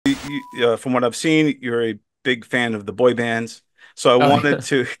From what I've seen, you're a big fan of the boy bands. So I Oh, wanted yeah.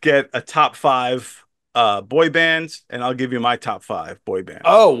 to get a top five boy bands, and I'll give you my top five boy bands.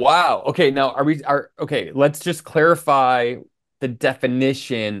 Oh, wow. Okay, now okay, let's just clarify the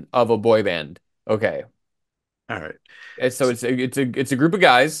definition of a boy band. Okay. All right. So it's a group of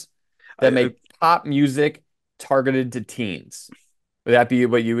guys that I, make pop music targeted to teens. Would that be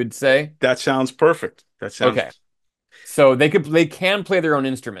what you would say? that sounds perfect. That Okay. sounds. So they can play their own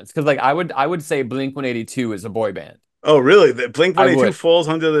instruments because like I would say Blink 182 is a boy band. Oh, really? The Blink I 182 would. falls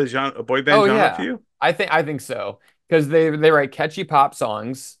under the genre, boy band Oh genre for yeah. you? I think so because they write catchy pop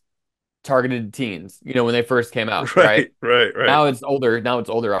songs targeted to teens, when they first came out, right? Right, right, right, Now it's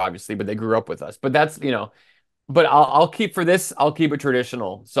older obviously, but they grew up with us. But but I'll keep it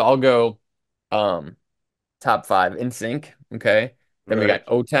traditional. So I'll go um top 5 in sync, okay? Then we right, got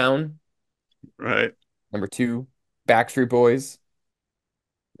O-Town, right. number 2, Backstreet Boys.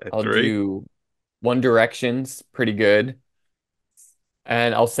 At I'll three, do One Direction's pretty good.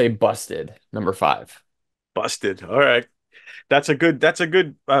 And I'll say Busted, number 5. busted. All right. That's a good.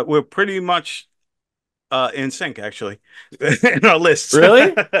 We're pretty much in sync actually in our lists.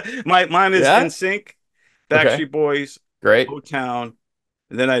 Really? Mine is in Yeah? sync, Okay. Backstreet Boys, Great. O Town,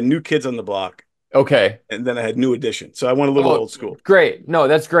 and then I had New Kids on the Block, Okay. and then I had New Edition. So I went a little Oh, old school. great. No,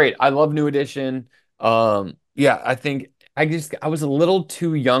 that's great. I love New Edition. Yeah, I think I was a little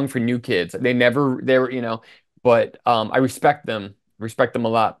too young for New Kids. They were, but I respect them a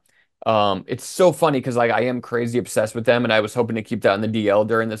lot. It's so funny because like I am crazy obsessed with them, and I was hoping to keep that in the DL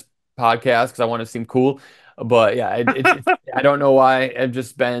during this podcast because I want to seem cool. But yeah, I don't know why. I've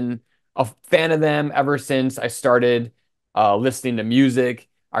just been a fan of them ever since I started listening to music.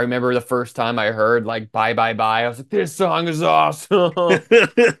 I remember the first time I heard like "Bye Bye Bye," I was like, "This song is awesome."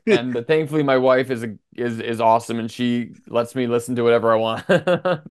 And thankfully, my wife is awesome, and she lets me listen to whatever I want.